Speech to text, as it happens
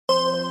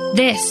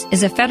This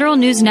is a Federal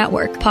News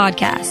Network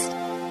podcast.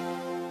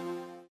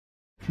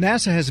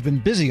 NASA has been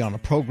busy on a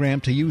program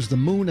to use the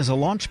moon as a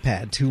launch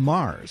pad to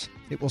Mars.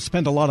 It will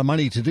spend a lot of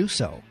money to do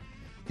so.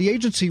 The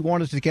agency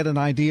wanted to get an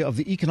idea of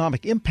the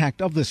economic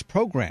impact of this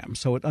program,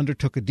 so it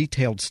undertook a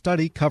detailed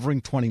study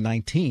covering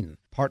 2019,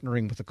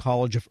 partnering with the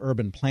College of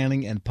Urban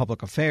Planning and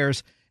Public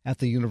Affairs at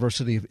the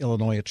University of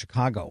Illinois at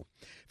Chicago.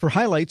 For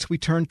highlights, we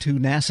turn to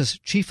NASA's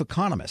chief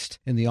economist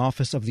in the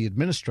Office of the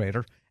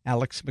Administrator,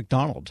 Alex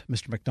McDonald.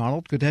 Mr.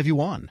 McDonald, good to have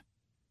you on.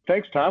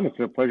 Thanks, Tom. It's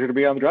a pleasure to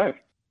be on the drive.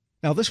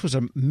 Now, this was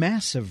a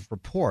massive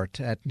report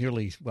at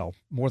nearly,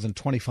 more than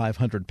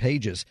 2,500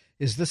 pages.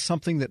 Is this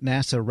something that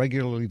NASA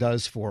regularly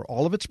does for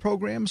all of its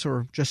programs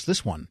or just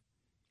this one?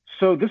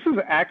 So this is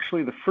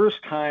actually the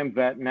first time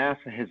that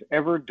NASA has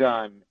ever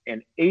done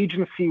an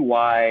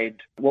agency-wide,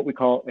 what we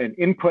call an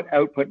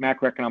input-output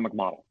macroeconomic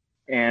model.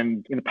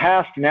 And in the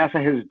past,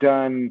 NASA has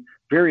done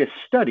various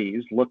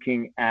studies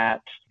looking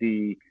at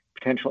the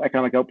potential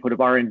economic output of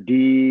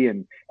R&D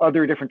and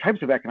other different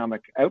types of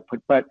economic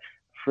output. But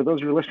for those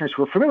of your listeners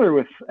who are familiar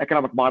with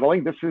economic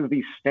modeling, this is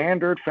the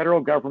standard federal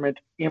government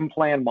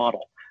in-plan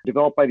model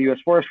developed by the U.S.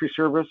 Forestry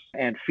Service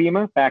and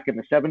FEMA back in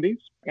the 70s.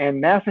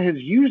 And NASA has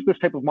used this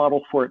type of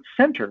model for its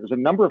centers a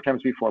number of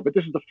times before, but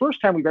this is the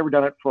first time we've ever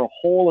done it for a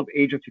whole of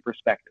agency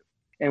perspective.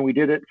 And we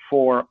did it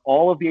for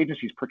all of the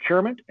agency's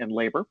procurement and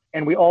labor.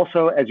 And we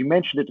also, as you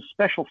mentioned, did a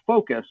special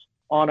focus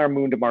on our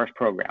Moon to Mars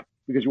program,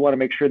 because we want to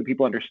make sure that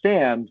people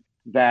understand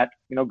that,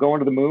 going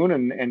to the moon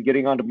and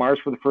getting onto Mars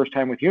for the first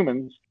time with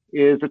humans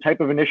is a type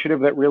of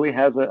initiative that really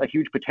has a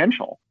huge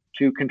potential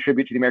to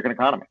contribute to the American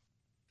economy.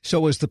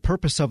 So is the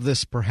purpose of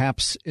this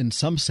perhaps in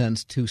some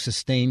sense to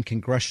sustain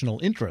congressional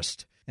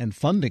interest and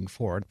funding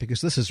for it?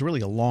 Because this is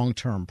really a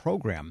long-term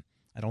program.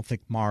 I don't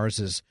think Mars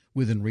is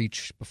within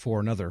reach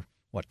before another,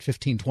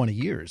 15, 20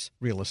 years,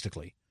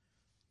 realistically.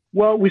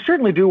 Well, we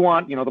certainly do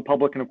want, the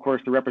public and, of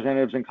course, the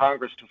representatives in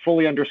Congress to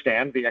fully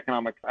understand the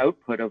economic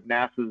output of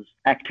NASA's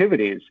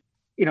activities.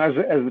 As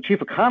the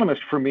chief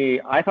economist, for me,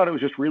 I thought it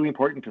was just really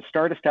important to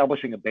start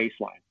establishing a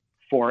baseline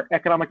for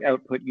economic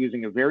output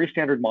using a very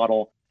standard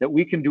model that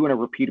we can do on a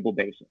repeatable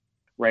basis,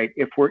 right?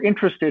 If we're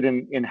interested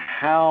in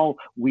how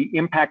we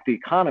impact the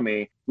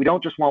economy, we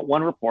don't just want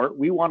one report.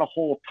 We want a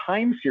whole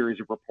time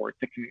series of reports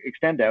that can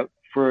extend out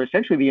for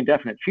essentially the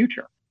indefinite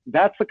future.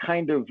 That's the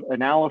kind of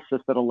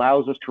analysis that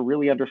allows us to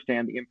really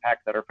understand the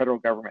impact that our federal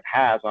government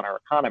has on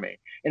our economy,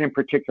 and in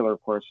particular,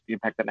 of course, the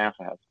impact that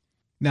NASA has.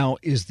 Now,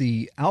 is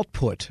the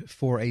output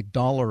for a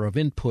dollar of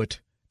input,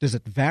 does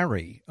it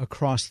vary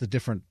across the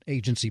different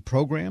agency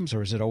programs,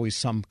 or is it always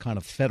some kind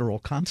of federal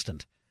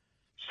constant?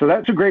 So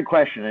that's a great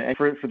question. And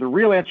for the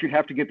real answer, you'd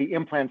have to get the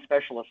in-plan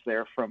specialists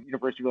there from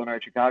University of Illinois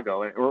at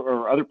Chicago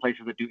or other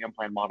places that do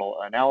in-plan model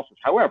analysis.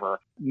 However,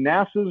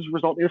 NASA's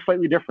result is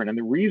slightly different. And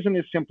the reason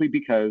is simply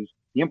because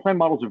the in-plan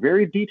model is a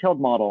very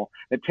detailed model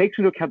that takes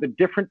into account the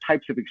different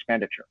types of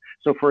expenditure.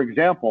 So for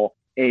example,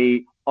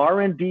 a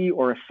R&D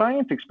or a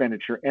science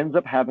expenditure ends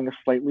up having a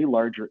slightly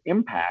larger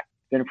impact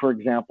than, for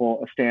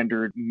example, a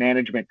standard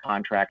management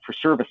contract for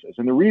services.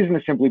 And the reason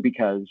is simply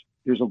because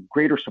there's a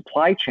greater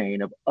supply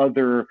chain of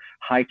other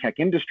high-tech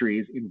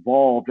industries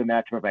involved in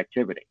that type of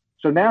activity.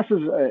 So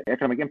NASA's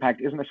economic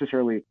impact isn't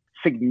necessarily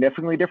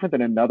significantly different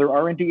than another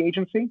R&D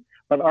agency,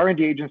 but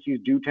R&D agencies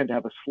do tend to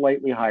have a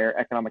slightly higher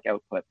economic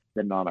output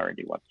than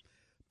non-R&D ones.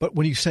 But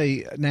when you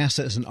say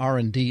NASA is an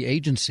R&D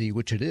agency,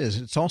 which it is,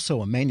 it's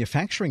also a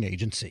manufacturing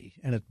agency,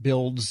 and it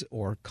builds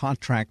or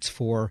contracts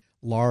for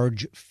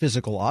large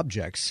physical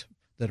objects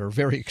that are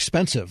very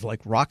expensive, like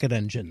rocket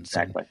engines.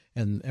 Exactly.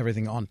 and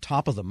everything on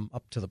top of them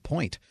up to the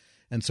point.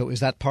 And so is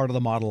that part of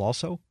the model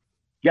also?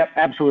 Yep,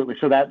 absolutely.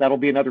 So that'll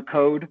be another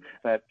code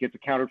that gets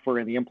accounted for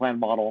in the in-plan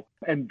model.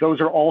 And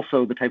those are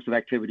also the types of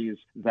activities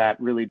that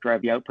really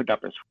drive the output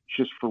numbers.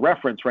 Just for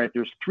reference, right,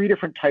 there's three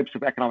different types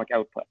of economic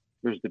output.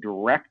 There's the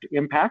direct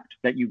impact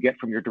that you get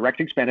from your direct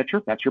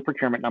expenditure. That's your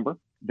procurement number.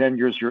 Then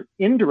there's your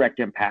indirect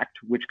impact,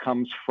 which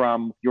comes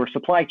from your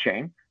supply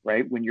chain,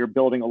 right? When you're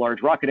building a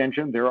large rocket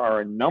engine, there are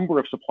a number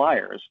of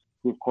suppliers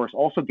who, of course,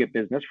 also get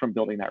business from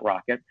building that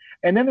rocket.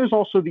 And then there's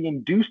also the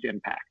induced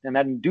impact. And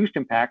that induced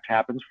impact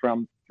happens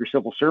from your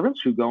civil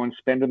servants who go and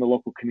spend in the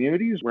local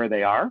communities where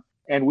they are.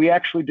 And we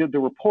actually did the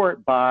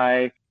report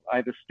by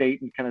the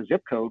state and kind of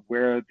zip code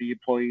where the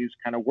employees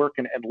kind of work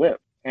and live.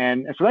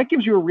 And so that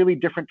gives you a really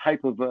different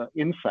type of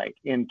insight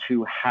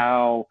into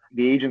how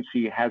the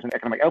agency has an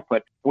economic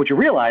output. And what you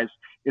realize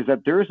is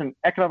that there is an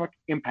economic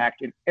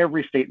impact in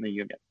every state in the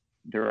union.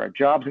 There are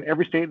jobs in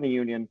every state in the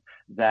union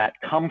that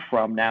come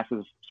from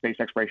NASA's space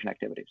exploration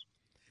activities.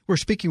 We're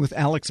speaking with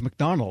Alex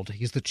McDonald.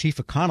 He's the chief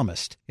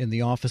economist in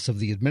the Office of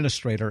the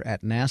Administrator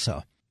at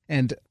NASA.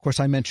 And, of course,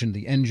 I mentioned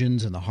the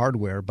engines and the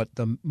hardware, but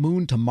the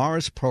Moon to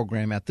Mars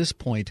program at this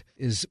point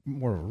is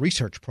more of a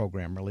research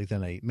program, really,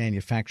 than a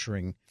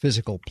manufacturing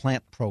physical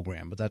plant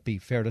program. Would that be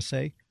fair to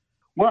say?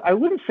 Well, I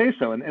wouldn't say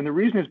so. And the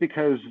reason is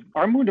because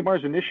our Moon to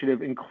Mars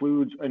initiative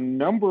includes a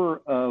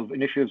number of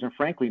initiatives and,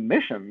 frankly,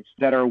 missions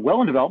that are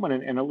well in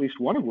development, and at least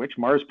one of which,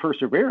 Mars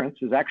Perseverance,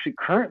 is actually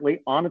currently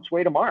on its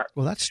way to Mars.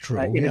 Well, that's true.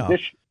 In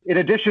addition, In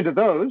addition to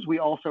those, we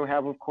also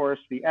have, of course,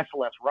 the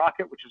SLS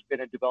rocket, which has been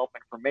in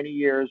development for many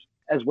years,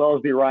 as well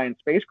as the Orion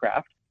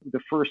spacecraft, the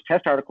first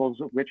test articles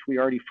of which we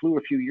already flew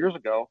a few years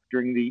ago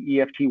during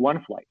the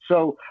EFT-1 flight.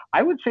 So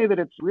I would say that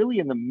it's really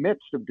in the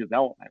midst of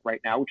development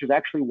right now, which is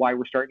actually why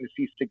we're starting to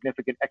see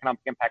significant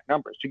economic impact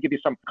numbers. To give you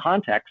some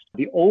context,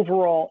 the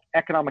overall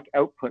economic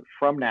output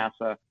from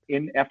NASA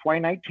in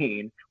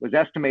FY19 was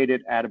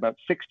estimated at about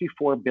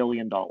 $64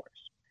 billion.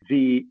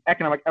 The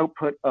economic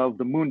output of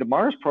the Moon to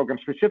Mars program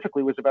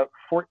specifically was about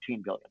 $14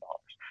 billion.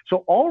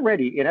 So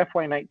already in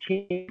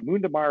FY19,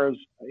 Moon to Mars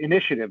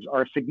initiatives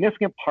are a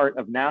significant part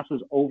of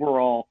NASA's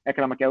overall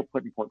economic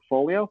output and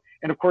portfolio.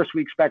 And of course,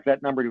 we expect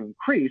that number to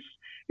increase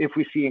if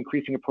we see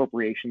increasing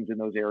appropriations in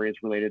those areas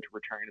related to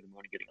returning to the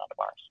Moon and getting onto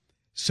Mars.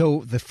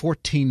 So the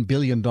 $14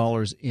 billion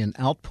in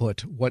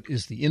output, what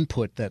is the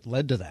input that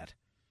led to that?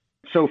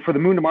 So for the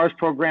Moon to Mars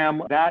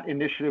program, that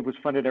initiative was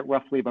funded at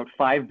roughly about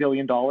 $5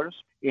 billion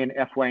in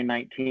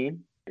FY19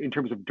 in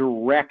terms of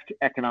direct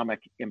economic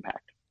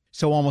impact.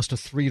 So almost a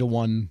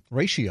 3-to-1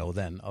 ratio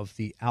then of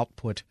the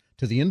output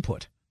to the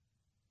input.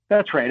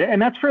 That's right.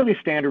 And that's fairly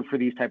standard for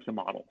these types of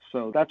models.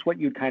 So that's what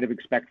you'd kind of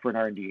expect for an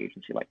R&D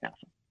agency like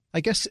NASA. I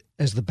guess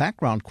as the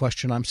background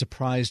question, I'm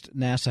surprised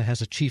NASA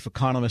has a chief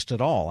economist at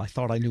all. I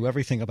thought I knew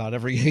everything about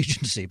every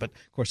agency, but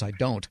of course I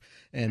don't.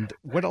 And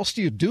what else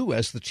do you do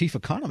as the chief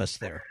economist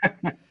there?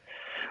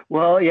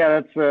 Well,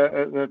 yeah,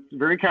 that's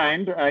very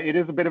kind. It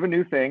is a bit of a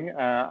new thing.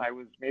 I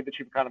was made the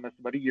chief economist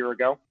about a year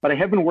ago, but I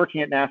have been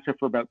working at NASA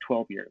for about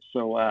 12 years.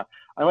 So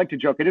I like to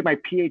joke. I did my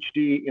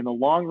PhD in the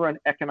long-run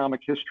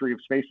economic history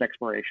of space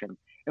exploration.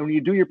 And when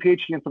you do your PhD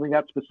in something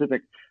that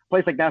specific, a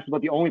place like NASA is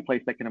about the only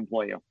place that can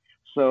employ you.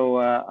 So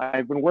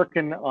I've been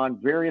working on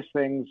various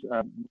things.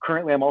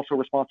 Currently, I'm also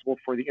responsible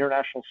for the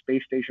International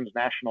Space Station's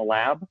National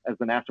Lab as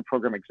the NASA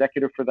program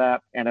executive for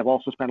that. And I've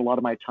also spent a lot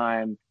of my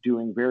time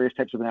doing various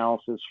types of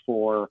analysis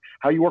for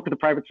how you work with the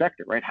private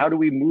sector, right? How do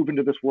we move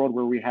into this world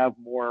where we have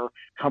more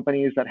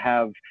companies that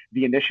have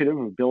the initiative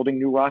of building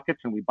new rockets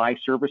and we buy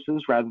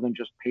services rather than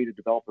just pay to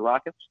develop the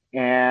rockets?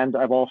 And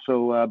I've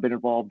also been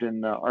involved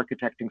in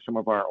architecting some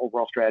of our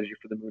overall strategy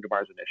for the Moon to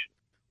Mars initiative.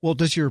 Well,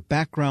 does your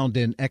background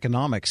in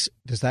economics,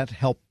 does that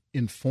help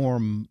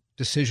inform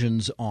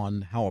decisions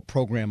on how a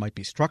program might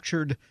be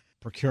structured,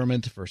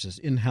 procurement versus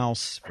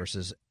in-house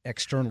versus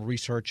external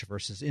research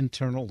versus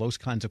internal, those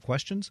kinds of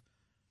questions?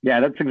 Yeah,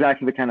 that's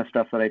exactly the kind of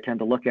stuff that I tend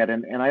to look at.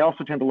 And I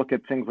also tend to look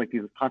at things like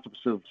these concepts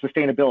of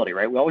sustainability,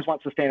 right? We always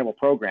want sustainable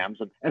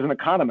programs. And as an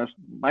economist,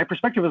 my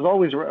perspective is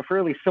always a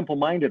fairly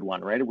simple-minded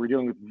one, right? We're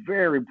dealing with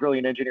very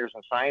brilliant engineers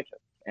and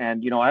scientists.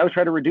 And, I always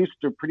try to reduce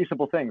to pretty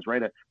simple things,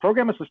 right? A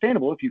program is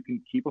sustainable if you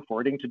can keep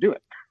affording to do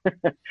it.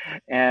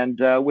 And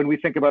when we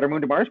think about our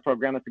Moon to Mars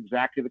program, that's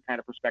exactly the kind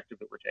of perspective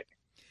that we're taking.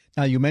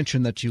 Now, you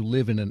mentioned that you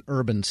live in an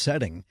urban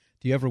setting.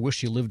 Do you ever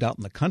wish you lived out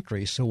in the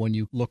country so when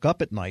you look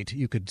up at night,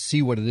 you could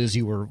see what it is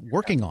you were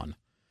working on?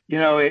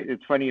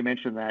 It's funny you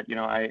mentioned that.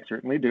 I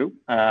certainly do.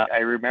 I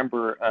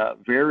remember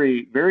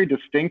very, very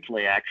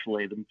distinctly,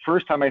 actually, the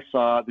first time I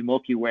saw the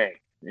Milky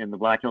Way in the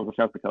Black Hills of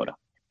South Dakota.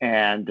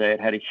 And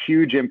it had a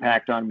huge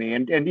impact on me.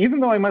 And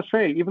even though I must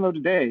say, even though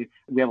today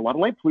we have a lot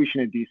of light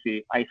pollution in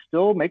DC, I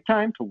still make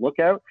time to look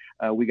out.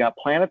 We got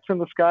planets in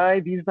the sky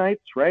these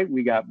nights, right?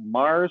 We got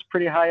Mars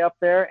pretty high up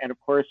there. And of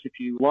course, if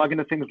you log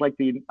into things like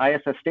the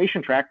ISS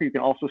station tracker, you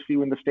can also see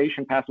when the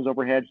station passes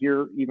overhead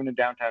here, even in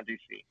downtown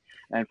DC.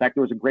 And in fact,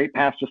 there was a great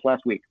pass just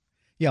last week.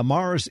 Yeah,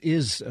 Mars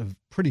is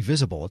pretty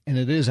visible, and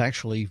it is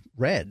actually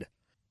red.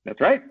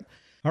 That's right.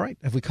 All right.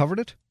 Have we covered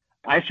it?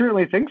 I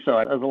certainly think so.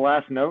 As a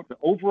last note, the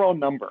overall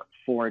number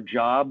for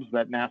jobs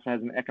that NASA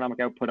has an economic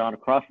output on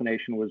across the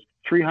nation was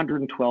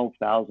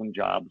 312,000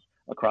 jobs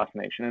across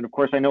the nation. And of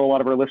course, I know a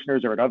lot of our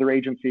listeners are at other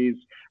agencies.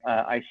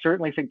 I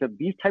certainly think that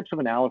these types of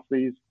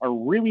analyses are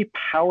really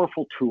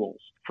powerful tools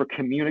for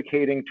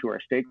communicating to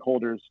our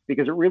stakeholders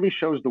because it really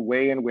shows the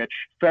way in which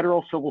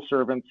federal civil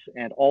servants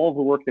and all of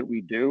the work that we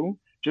do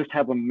just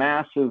have a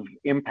massive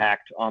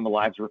impact on the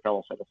lives of our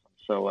fellow citizens.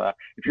 So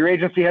if your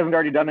agency hasn't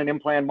already done an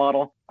in-plan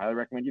model, I would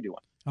recommend you do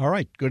one. All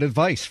right. Good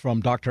advice from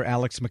Dr.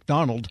 Alex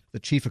McDonald, the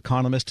chief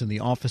economist in the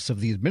Office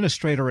of the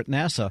Administrator at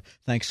NASA.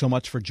 Thanks so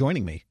much for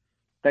joining me.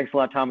 Thanks a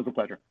lot, Tom. It was a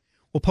pleasure.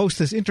 We'll post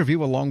this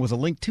interview along with a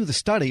link to the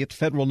study at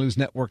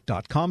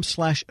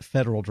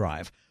federalnewsnetwork.com/Federal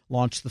Drive.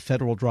 Launch the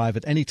Federal Drive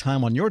at any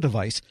time on your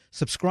device.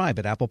 Subscribe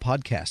at Apple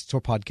Podcasts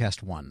or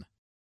Podcast One.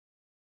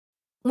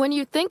 When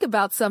you think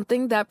about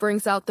something that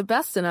brings out the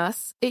best in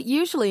us, it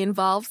usually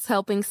involves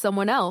helping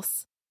someone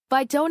else.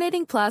 By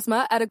donating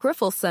plasma at a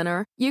Grifols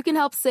Center, you can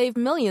help save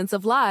millions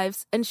of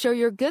lives and show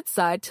your good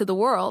side to the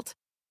world.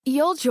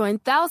 You'll join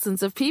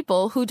thousands of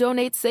people who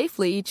donate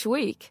safely each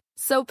week,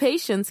 so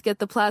patients get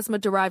the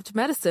plasma-derived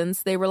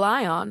medicines they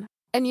rely on.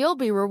 And you'll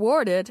be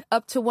rewarded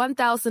up to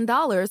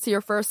 $1,000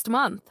 your first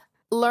month.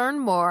 Learn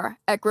more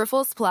at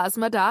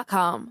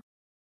grifolsplasma.com.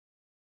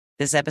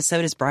 This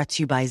episode is brought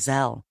to you by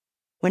Zelle.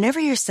 Whenever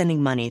you're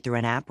sending money through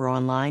an app or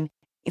online,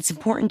 it's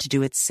important to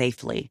do it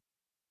safely.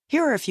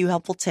 Here are a few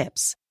helpful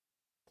tips.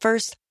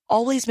 First,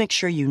 always make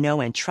sure you know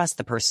and trust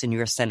the person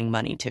you are sending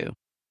money to.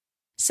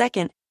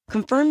 Second,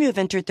 Confirm you have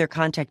entered their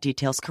contact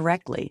details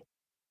correctly.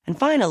 And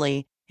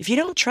finally, if you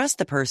don't trust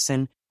the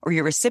person or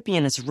your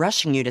recipient is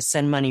rushing you to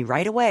send money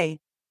right away,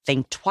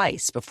 think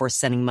twice before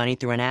sending money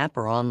through an app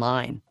or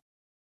online.